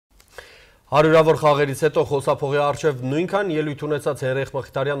Հարյուրավոր խաղերից հետո խոսափողի առջև նույնքան ելույթ ունեցած Հենրիխ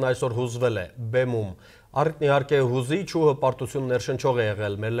Մխիթարյանն այսօր հուզվել է բեմում։ Առիթն իհարկե հուզիչ ու հպարտություն ներշնչող է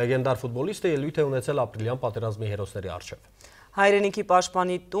եղել։ Մեր լեգենդար ֆուտբոլիստը ելույթ է ունեցել Ապրիլյան պատերազմի հերոսների առջև։ Հայրենիքի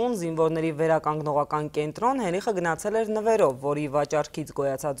պաշտպանի տուն, զինվորների վերականգնողական կենտրոն Հենրիխը գնացել էր նվերով, որի վաճառքից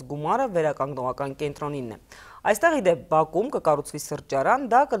գոյացած գումարը վերականգնողական կենտրոնինն է։ Այստեղ ի դեպ Բաքում կկառուցվի սրճարան,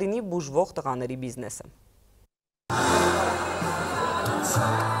 դա կլինի բուժվող տղաների բիզնեսը։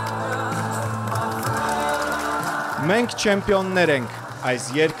 Մենք չեմպիոններ ենք, այս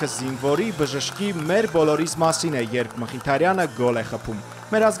երգը զինվորի, բժշկի, մեր բոլորիս մասին է, երբ Մխիթարյանը գոլ է խփում։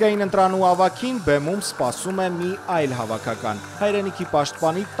 Մեր ազգային ընտրանու ավագին բեմում սպասում է մի այլ հավաքական, հայրենիքի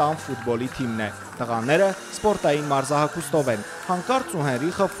պաշտպանի տան ֆուտբոլի թիմն է։ Տղաները սպորտային մարզահագուստով են, հանկարծ ու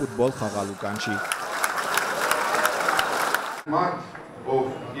Հենրիխը ֆուտբոլ խաղալու կանչի։ Մարդ, ով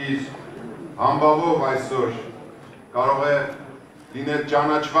իր համբավով այսօր կարող է լինել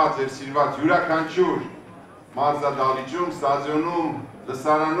ճանաչված եւ սիրված յուրաքանչյուր մարզադահլիճում, ստադիոնում,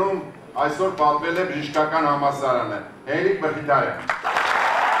 լսարանում այսօր պատվել է բժշկական համալսարանը։ Հենրիխ Մխիթարյան։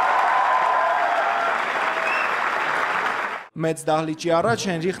 Մեծ դահլիճի առաջ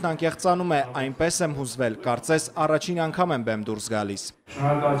Հենրիխն անկեղծանում է, այնպես եմ հուզվել, կարծես առաջին անգամ եմ բեմ դուրս գալիս։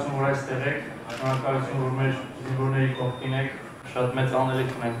 Շնորհակալություն, որ այստեղ եք, շնորհակալություն, որ մեր զինվորների կողքին եք, շատ մեծ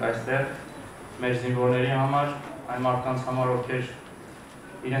անելիք ունենք այստեղ մեր զինվորների համար, այն մարդկանց համար, ովքեր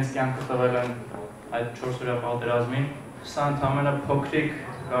իրենց կյանքը տվել են այդ 4-օրյա պատերազմին։ Սա ընդամենը փոքրիկ,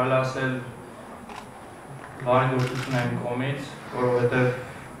 կարելի ասել, բարեգործություն է իմ կողմից, որովհետև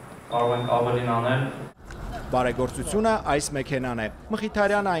կարող ենք ավելին անել։ Բարեգործությունը այս մեքենան է։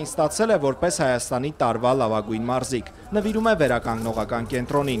 Մխիթարյանը այն ստացել է որպես Հայաստանի տարվա լավագույն մարզիկ։ Նվիրում է վերականգնողական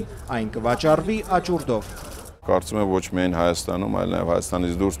կենտրոնին, այն կվաճառվի աճուրդով։ Կարծում եմ ոչ միայն Հայաստանում, այլ նաև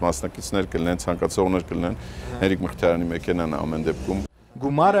Հայաստանից դուրս մասնակիցներ կլինեն, ցանկացողներ կլինեն։ Հենրիխ Մխիթարյանի մեքենան ամեն դեպքում։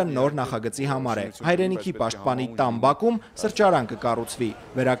 Գումարը նոր նախագծի համար է։ Հայրենիքի պաշտպանի տան Բաքում սրճարան կկառուցվի։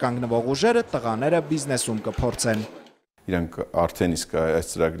 Վերականգնվող ուժերը տղաները բիզնեսում կփորձեն։ Իրանք արդեն իսկ այս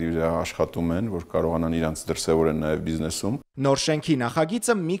ծրագրի վրա աշխատում են, որ կարողանան իրանց դրսևորեն նաև բիզնեսում։ Նոր շենքի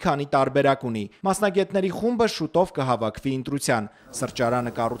նախագիծը մի քանի տարբերակ ունի։ Մասնագետների խումբը շուտով կհավաքվի ընտրության։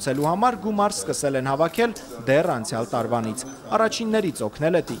 Սրճարանը կառուցելու համար գումար սկսել են հավաքել դեռ անցյալ տարվանից։ Առաջիններից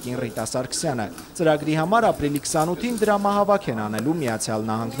օգնել է տիկին Ռիտա Սարգսյանը։ Ծրագրի համար ապրիլի 28-ին դրամահավաք են անելու Միացյալ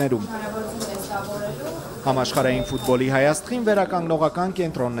Նահանգներում։ Համաշխարհային ֆուտբոլի հայաստղին վերականգնողական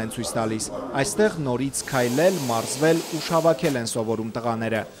կենտրոնն են ցույց տալիս։ Այստեղ նորից քայլել, մարզվել, ուշ հավաքել են սովորում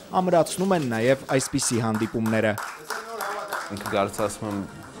տղաները։ Ամրացնում են նաև այսպիսի հանդիպումները։ Ինքը գալիս ասում եմ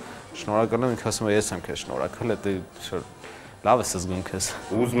շնորհակալ եմ, ինքը ասում է ես եմ քեզ շնորհակալ, դա լավ ես զգում քեզ։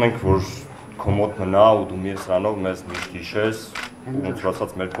 Ուզում ենք, որ քո մոտ մնա ու դու մի սրանով մեզ միշտ հիշես, ոնց որ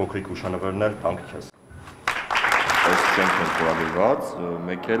ասած մեր փոքրիկ հուշանվերն էլ տանք քեզ։ Այս շենքն է ստորագրված,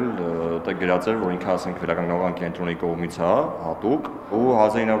 մեկ էլ դա գրած էր, որ ինքը ասենք վերականգնողական կենտրոնի կողմից է, հատուկ, ու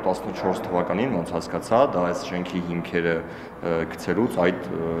 1914 թվականին ոնց հասկացա, դա այս շենքի հիմքերը գցելուց այդ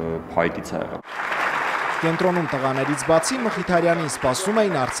փայտից է եղել։ Կենտրոնում տղաներից բացի Մխիթարյանին սպասում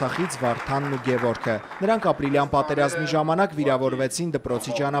էին Արցախից Վարդանն ու Գևորգը։ Նրանք ապրիլյան պատերազմի ժամանակ վիրավորվեցին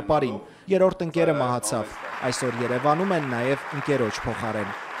դպրոցի ճանապարհին։ Երրորդ ընկերը մահացավ։ Այսօր Երևանում են նաև ընկերոջ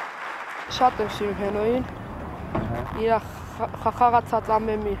փոխարեն։ Շատ եմ սիրում Հենոյին։ Իր խաղացած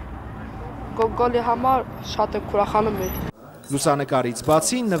ամենի գոլի համար շատ եմ ուրախանում։ Լուսանկարից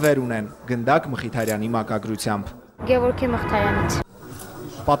բացի նվեր ունեն գնդակ Մխիթարյանի մակագրությամբ։ Գևորգի Մխիթարյանից։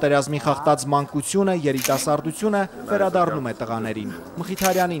 Պատերազմի խախտած մանկությունը, երիտասարդությունը վերադառնում է տղաներին։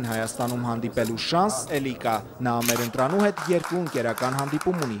 Մխիթարյանին Հայաստանում հանդիպելու շանս էլի կա։ Նա մեր ընտրանու հետ երկու ընկերական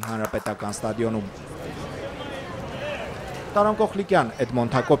հանդիպում ունի Հանրապետական ստադիոնում։ Տարոն Կոխլիկյան,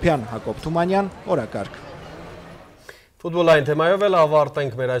 Էդմոնդ Հակոբյան, Հակոբ Թումանյան, օրակարգ։ Ֆուտբոլային թեմայով էլ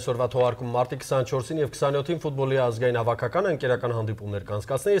ավարտենք մեր այսօրվա թողարկում մարտի 24-ին և 27-ին ֆուտբոլի ազգային հավաքականը ընկերական հանդիպումներ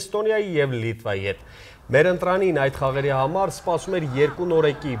կանցկացնի Էստոնիայի և Լիտվայի հետ։ Մեր ընտրանին այդ խաղերի համար սպասում էր 2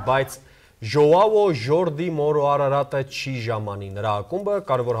 նորեկի, բայց Ժոաո Ժորդի Մորո Արարատը չի ժամանի։ Նրա ակումբը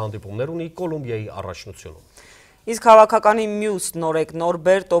կարևոր հանդիպումներ ունի Կոլումբիայի առաջնությունում։ Իսկ հավաքականի մյուս նորեկ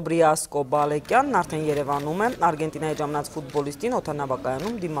Նորբերտ Օբրիասկո Բալեկյանն արդեն Երևանում է, Արգենտինայի ժամանած ֆուտբոլիստին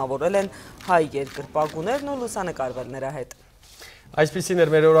օդանավակայանում դիմավորել են հայ երկրպագուներն ու լուսանկարվել նրա հետ։ Այսպիսին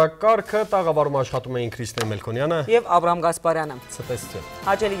էր մեր օրակարգը, տաղավարում աշխատում էին Քրիստիան Մելքոնյանը և Աբրամ Գասպարյանը։ Ցտեսություն։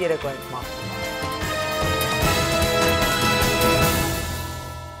 Հաճելի երեկո ենք մաղթում։